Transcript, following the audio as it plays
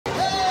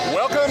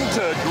Welcome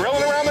to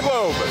Grilling Around the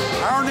Globe,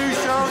 our new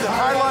show that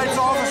highlights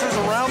offices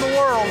around the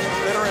world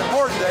that are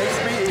important to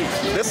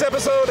HPE. This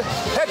episode,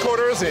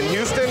 headquarters in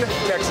Houston,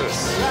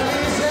 Texas.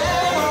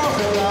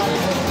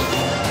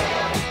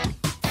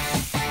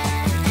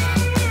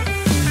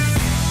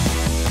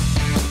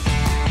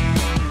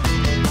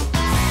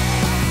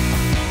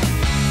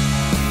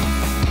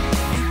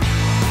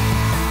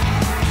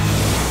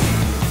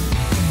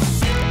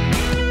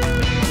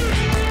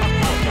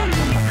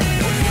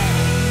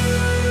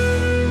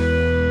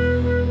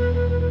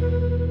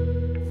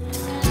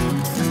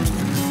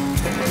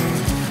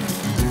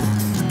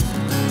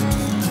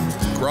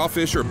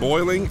 Crawfish are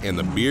boiling and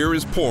the beer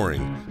is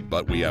pouring,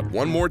 but we have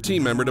one more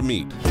team member to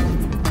meet.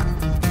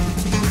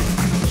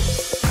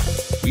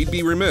 We'd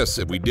be remiss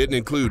if we didn't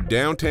include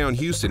downtown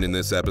Houston in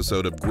this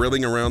episode of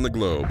Grilling Around the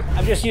Globe.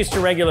 I'm just used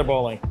to regular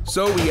bowling.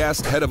 So we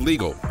asked head of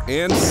legal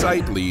and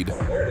site lead,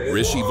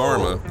 Rishi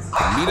Varma,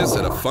 to meet us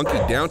at a funky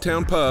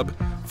downtown pub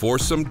for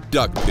some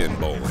duckpin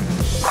bowling.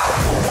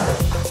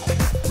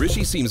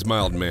 Rishi seems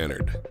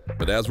mild-mannered,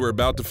 but as we're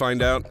about to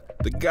find out,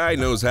 the guy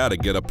knows how to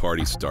get a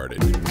party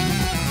started.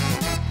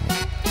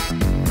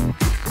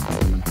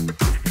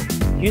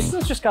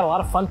 Houston's just got a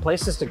lot of fun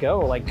places to go,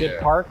 like good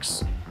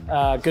parks,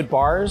 good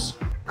bars.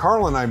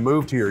 Carl and I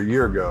moved here a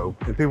year ago,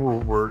 and people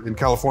were in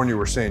California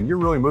were saying, "You're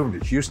really moving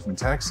to Houston,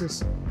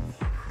 Texas?"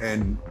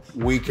 And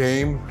we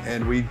came,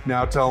 and we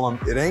now tell them,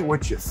 it ain't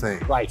what you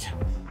think. Right.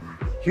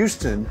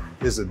 Houston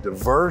is a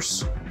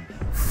diverse,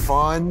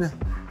 fun,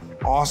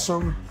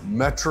 awesome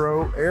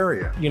metro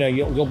area. You know,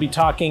 you'll be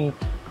talking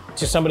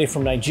to somebody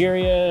from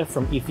Nigeria,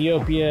 from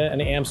Ethiopia, and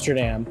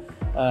Amsterdam.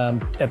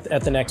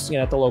 At the next,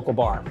 at the local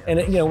bar. And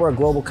we're a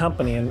global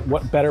company, and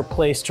what better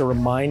place to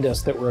remind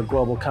us that we're a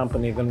global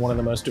company than one of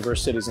the most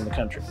diverse cities in the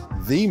country.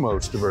 The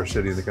most diverse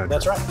city in the country.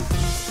 That's right.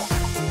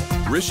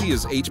 Rishi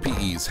is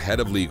HPE's head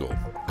of legal,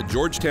 a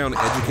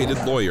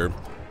Georgetown-educated lawyer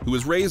who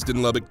was raised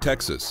in Lubbock,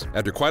 Texas.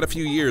 After quite a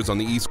few years on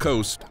the East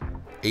Coast,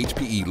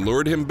 HPE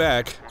lured him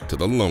back to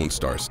the Lone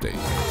Star State.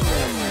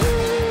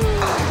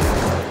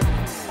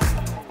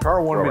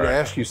 Carl wanted me to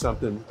ask you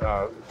something,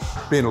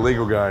 being a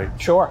legal guy.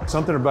 Sure.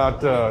 Something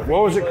about,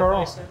 what was it,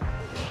 Carl?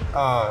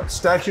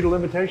 Statute of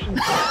limitations?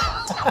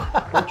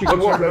 Not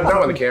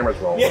when the camera's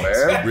rolling,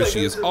 man.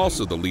 Rishi is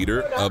also the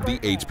leader of the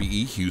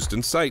HPE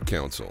Houston Site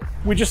Council.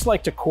 We just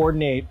like to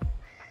coordinate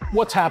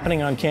what's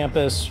happening on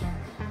campus.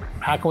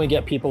 How can we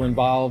get people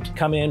involved?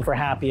 Come in for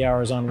happy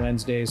hours on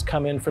Wednesdays,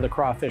 come in for the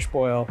crawfish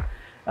boil,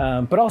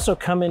 but also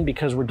come in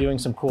because we're doing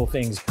some cool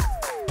things.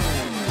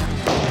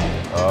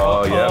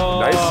 Oh yeah,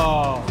 nice.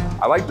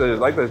 I like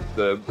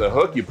the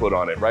hook you put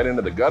on it, right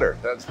into the gutter.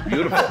 That's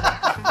beautiful.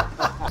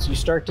 So you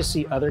start to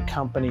see other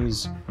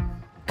companies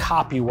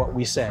copy what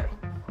we say.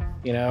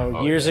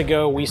 Years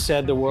ago we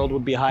said the world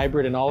would be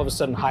hybrid, and all of a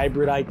sudden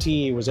hybrid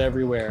IT was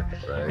everywhere.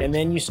 Right. And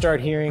then you start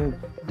hearing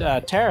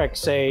Tarek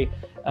say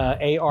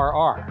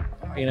ARR,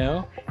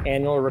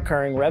 annual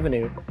recurring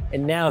revenue.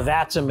 And now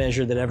that's a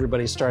measure that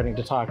everybody's starting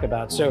to talk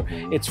about. So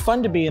it's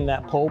fun to be in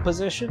that pole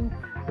position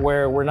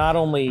where we're not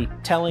only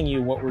telling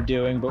you what we're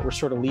doing, but we're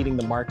sort of leading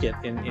the market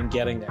in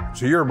getting there.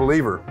 So you're a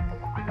believer.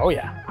 Oh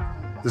yeah.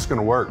 This is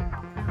gonna work.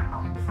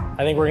 I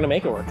think we're gonna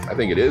make it work. I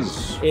think it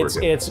is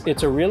working.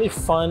 It's a really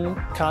fun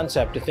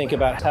concept to think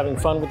about having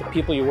fun with the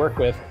people you work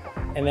with,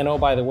 and then, oh,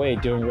 by the way,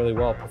 doing really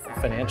well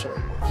financially.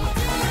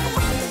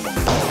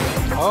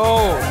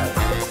 Oh.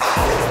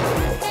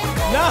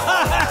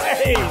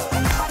 Nice!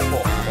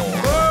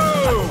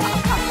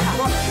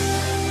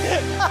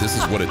 This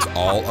is what it's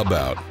all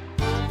about.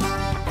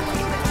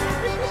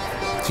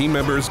 Team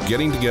members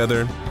getting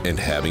together and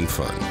having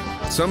fun.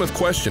 Some have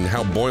questioned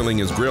how boiling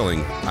is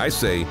grilling. I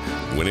say,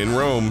 when in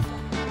Rome.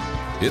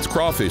 It's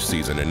crawfish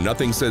season, and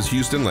nothing says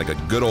Houston like a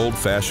good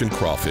old-fashioned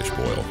crawfish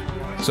boil.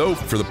 So,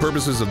 for the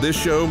purposes of this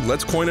show,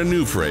 let's coin a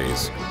new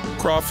phrase: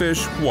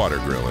 crawfish water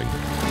grilling.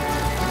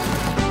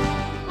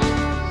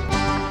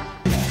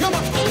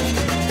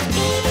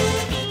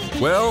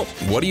 Well,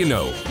 what do you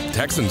know?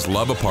 Texans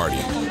love a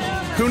party.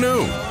 Who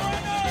knew?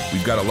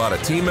 We've got a lot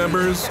of team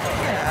members,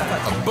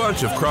 a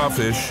bunch of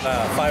crawfish,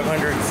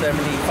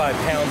 575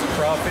 pounds of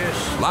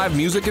crawfish, live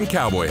music, and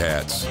cowboy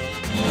hats.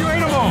 You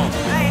ate them all!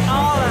 I ate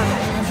all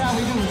of it.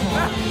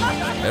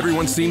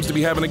 Everyone seems to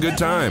be having a good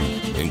time,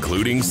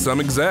 including some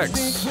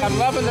execs. I'm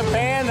loving the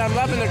band, I'm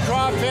loving the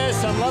crawfish,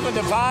 I'm loving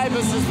the vibe.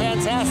 This is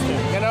fantastic.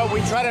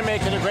 We try to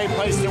make it a great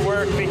place to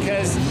work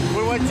because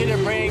we want you to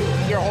bring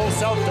your whole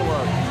self to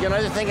work.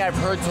 Another thing I've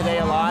heard today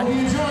a lot,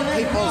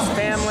 people's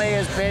family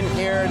has been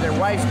here, their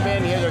wife's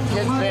been here, their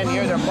kid's been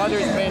here, their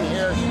mother's been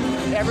here.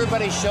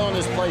 Everybody's showing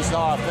this place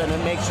off, and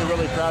it makes you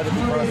really proud to be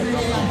part of the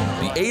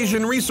company. The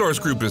Asian Resource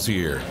Group is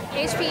here.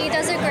 HPE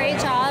does a great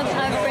job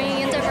of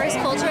bringing in diverse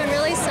culture and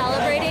really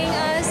celebrating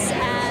us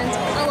and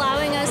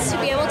allowing us to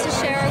be able to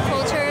share our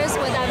cultures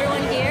with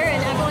everyone here,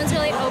 and everyone's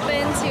really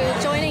open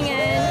to joining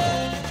in.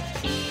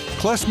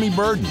 Klesme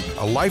Burden,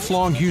 a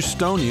lifelong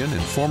Houstonian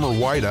and former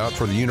wideout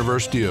for the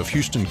University of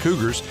Houston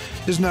Cougars,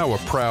 is now a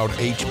proud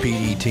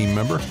HPE team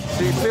member.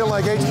 Do you feel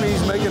like HPE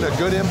is making a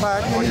good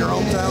impact on your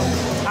hometown?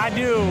 I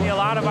do. A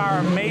lot of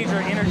our major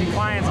energy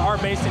clients are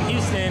based in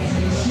Houston,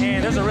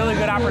 and there's a really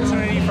good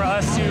opportunity for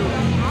us to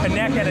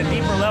connect at a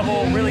deeper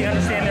level, really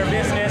understand their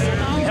business,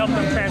 and help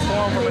them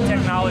transform from a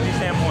technology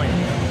standpoint.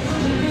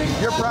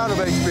 You're proud of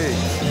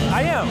HPE?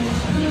 I am.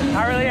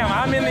 I really am.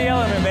 I'm in the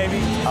element, baby.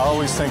 I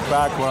always think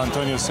back where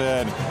Antonio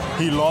said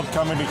he loved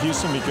coming to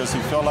Houston because he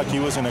felt like he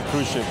was in a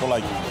cruise ship.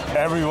 Like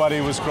everybody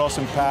was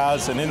crossing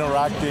paths and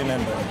interacting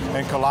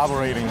and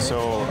collaborating.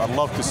 So I'd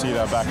love to see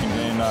that back in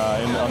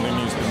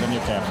the new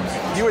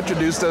campus. You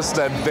introduced us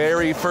that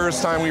very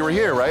first time we were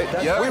here, right?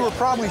 Yeah. We were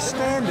probably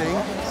standing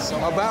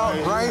about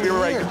right We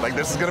were here. right, like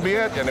this is gonna be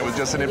it, and it was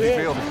just an empty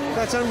field.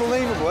 That's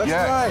unbelievable. That's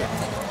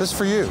right. This is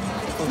for you.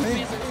 For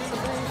me.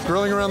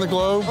 Grilling around the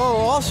globe. Oh,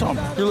 awesome.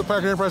 Hewlett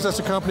Packard Enterprise, that's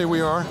the company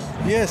we are.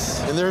 Yes.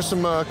 And there's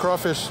some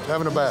crawfish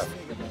having a bath.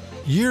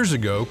 Years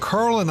ago,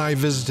 Carl and I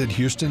visited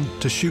Houston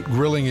to shoot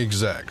grilling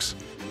execs.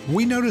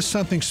 We noticed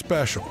something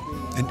special,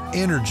 an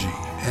energy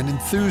and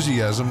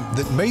enthusiasm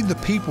that made the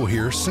people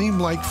here seem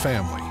like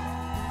family.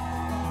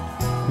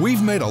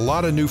 We've made a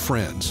lot of new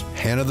friends.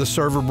 Hannah the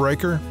server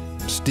breaker,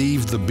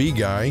 Steve the bee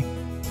guy,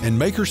 and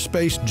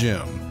Makerspace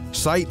Jim.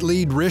 Site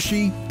lead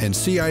Rishi and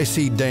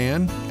CIC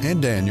Dan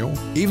and Daniel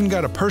even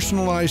got a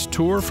personalized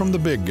tour from the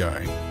big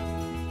guy.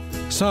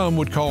 Some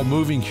would call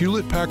moving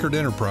Hewlett Packard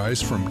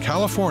Enterprise from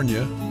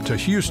California to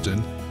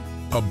Houston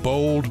a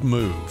bold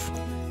move.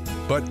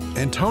 But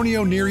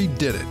Antonio Neri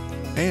did it,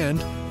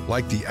 and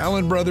like the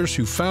Allen brothers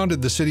who founded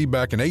the city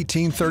back in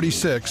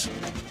 1836,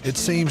 it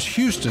seems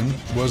Houston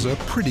was a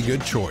pretty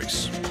good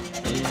choice.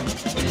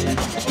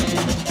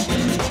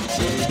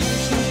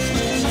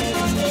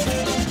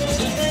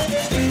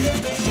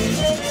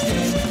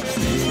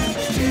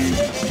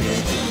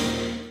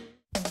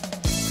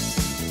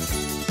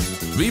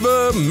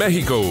 Viva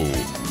Mexico!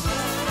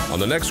 On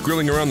the next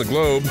Grilling Around the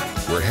Globe,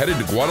 we're headed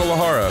to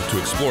Guadalajara to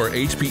explore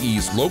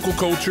HPE's local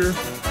culture,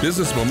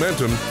 business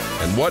momentum,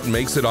 and what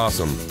makes it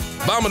awesome.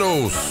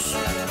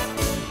 Vámonos!